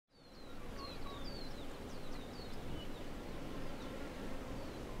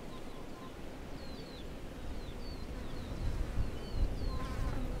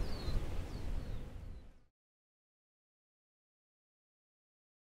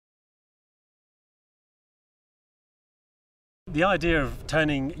The idea of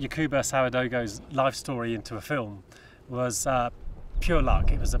turning Yakuba Sawadogo's life story into a film was pure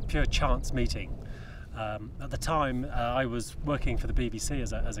luck. It was a pure chance meeting. At the time, I was working for the BBC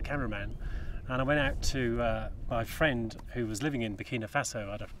as a cameraman, and I went out to my friend who was living in Burkina Faso.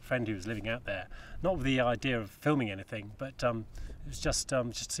 I had a friend who was living out there, not with the idea of filming anything, but it was just to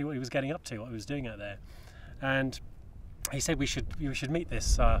see what he was getting up to, what he was doing out there. And he said we should meet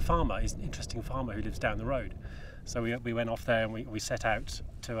this farmer. He's an interesting farmer who lives down the road. So we went off there and we set out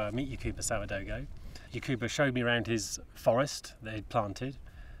to meet Yakuba Sawadogo. Yakuba showed me around his forest that he'd planted,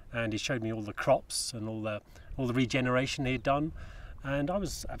 and he showed me all the crops and all the regeneration he had done, and I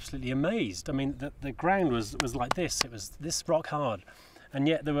was absolutely amazed. I mean, the ground was like this. It was this rock hard, and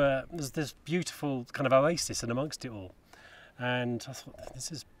yet there was this beautiful kind of oasis in amongst it all, and I thought,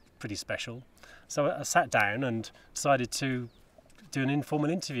 this is pretty special. So I sat down and decided to do an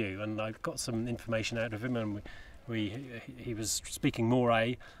informal interview, and I got some information out of him, and he was speaking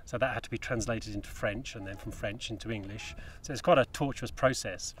Moray, so that had to be translated into French, and then from French into English. So it's quite a tortuous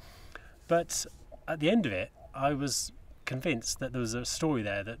process. But at the end of it, I was convinced that there was a story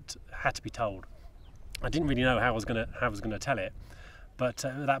there that had to be told. I didn't really know how I was going to tell it, but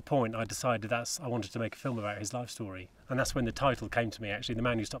at that point I decided I wanted to make a film about his life story, and that's when the title came to me. Actually, The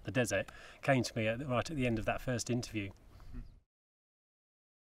Man Who Stopped the Desert came to me right at the end of that first interview.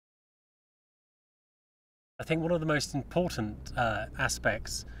 I think one of the most important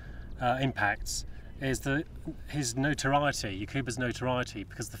impacts, is his notoriety, Yakuba's notoriety,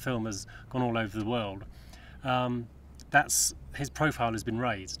 because the film has gone all over the world. His profile has been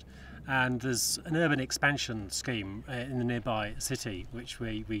raised, and there's an urban expansion scheme in the nearby city, which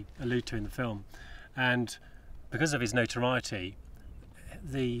we allude to in the film. And because of his notoriety,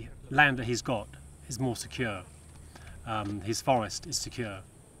 the land that he's got is more secure. His forest is secure.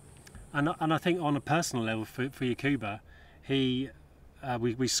 And I think on a personal level for Yakuba,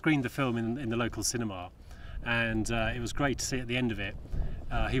 we screened the film in the local cinema, and it was great to see at the end of it.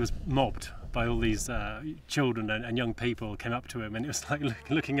 He was mobbed by all these children and young people came up to him, and it was like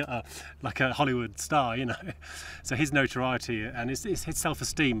looking at a Hollywood star, you know. So his notoriety and his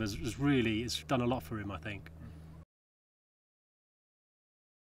self-esteem has done a lot for him, I think.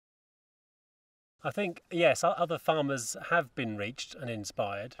 I think, yes, other farmers have been reached and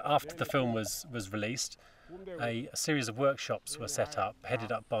inspired. After the film was released, a series of workshops were set up,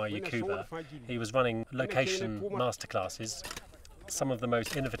 headed up by Yakuba. He was running location masterclasses. Some of the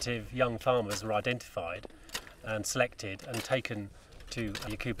most innovative young farmers were identified and selected and taken to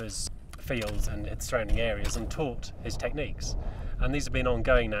Yakuba's fields and its surrounding areas and taught his techniques. And these have been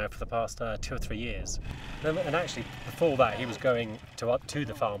ongoing now for the past 2 or 3 years. And actually, before that, he was going to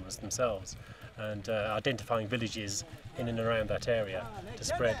the farmers themselves and identifying villages in and around that area to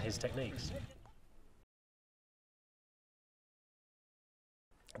spread his techniques.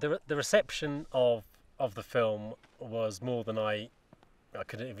 The reception of the film was more than I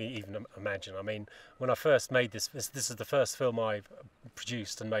couldn't even imagine. I mean, when I first made this is the first film I've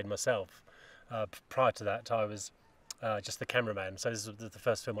produced and made myself. Prior to that, I was just the cameraman, so this is the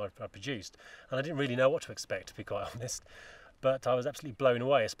first film I produced, and I didn't really know what to expect, to be quite honest. But I was absolutely blown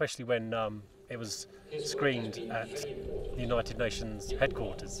away, especially when it was screened at the United Nations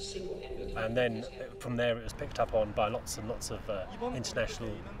headquarters. And then from there it was picked up on by lots and lots of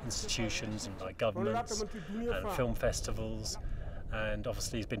international institutions and by governments and film festivals. And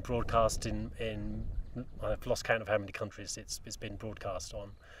obviously it's been broadcast in I've lost count of how many countries it's been broadcast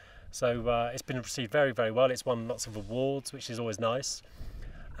on. So it's been received very, very well. It's won lots of awards, which is always nice.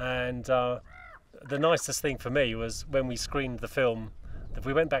 And the nicest thing for me was when we screened the film,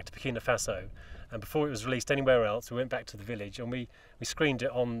 we went back to Burkina Faso, and before it was released anywhere else, we went back to the village and we screened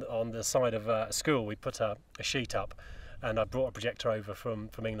it on the side of a school. We put a sheet up, and I brought a projector over from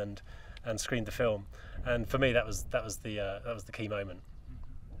England and screened the film. And for me, that was the key moment.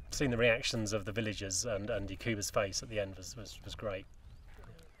 Seeing the reactions of the villagers and Yakuba's face at the end was great.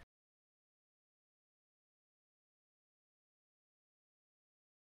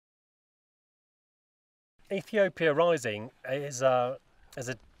 Ethiopia Rising is a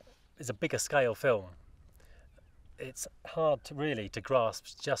bigger scale film. It's hard to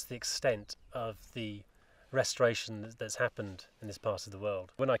grasp just the extent of the restoration that's happened in this part of the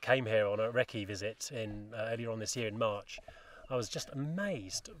world. When I came here on a recce visit earlier on this year in March, I was just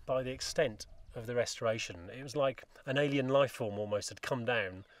amazed by the extent of the restoration. It was like an alien life form almost had come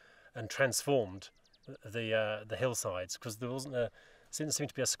down and transformed the hillsides, because there didn't seem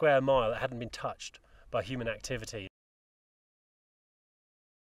to be a square mile that hadn't been touched by human activity.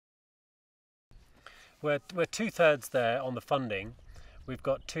 We're 2/3 there on the funding. We've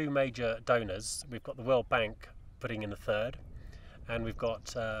got 2 major donors. We've got the World Bank putting in a third, and we've got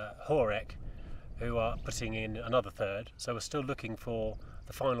Horek, who are putting in another third. So we're still looking for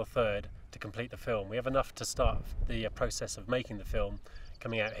the final third to complete the film. We have enough to start the process of making the film,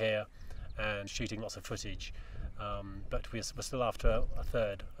 coming out here and shooting lots of footage, but we're still after a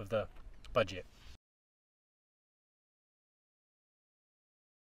third of the budget.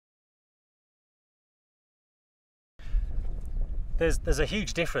 There's a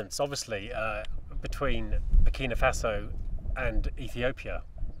huge difference, obviously, between Burkina Faso and Ethiopia.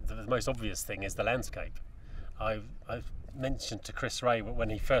 The most obvious thing is the landscape. I've mentioned to Chris Ray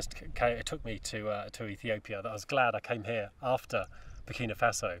when he first took me to Ethiopia that I was glad I came here after Burkina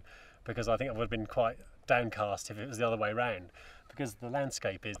Faso, because I think I would have been quite downcast if it was the other way around, because the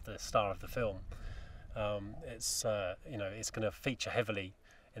landscape is the star of the film. It's going to feature heavily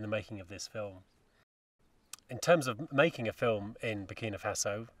in the making of this film. In terms of making a film in Burkina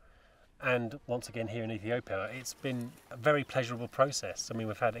Faso, and once again here in Ethiopia, it's been a very pleasurable process. I mean,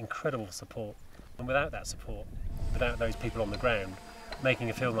 we've had incredible support, and without that support, without those people on the ground, making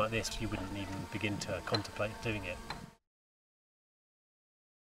a film like this, you wouldn't even begin to contemplate doing it.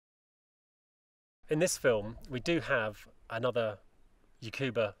 In this film, we do have another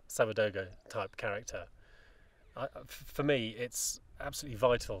Yakuba Sawadogo type character. For me, it's absolutely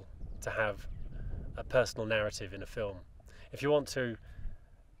vital to have a personal narrative in a film. If you want to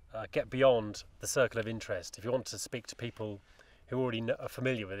get beyond the circle of interest, if you want to speak to people who already are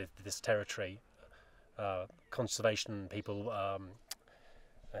familiar with this territory, conservation people,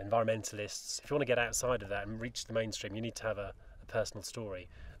 environmentalists, if you want to get outside of that and reach the mainstream, you need to have a personal story.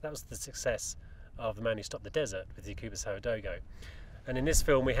 That was the success of The Man Who Stopped the Desert with Yakuba Sawadogo. And in this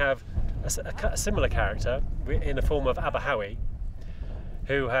film we have a similar character in the form of Abahawi,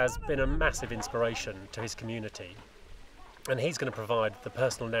 who has been a massive inspiration to his community, and he's going to provide the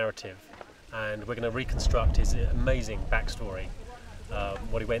personal narrative, and we're going to reconstruct his amazing backstory,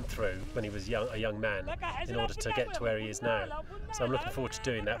 what he went through when he was a young man in order to get to where he is now. So I'm looking forward to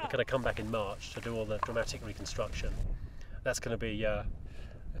doing that. We're going to come back in March to do all the dramatic reconstruction. That's going to be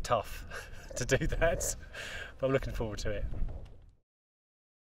tough to do that, but I'm looking forward to it.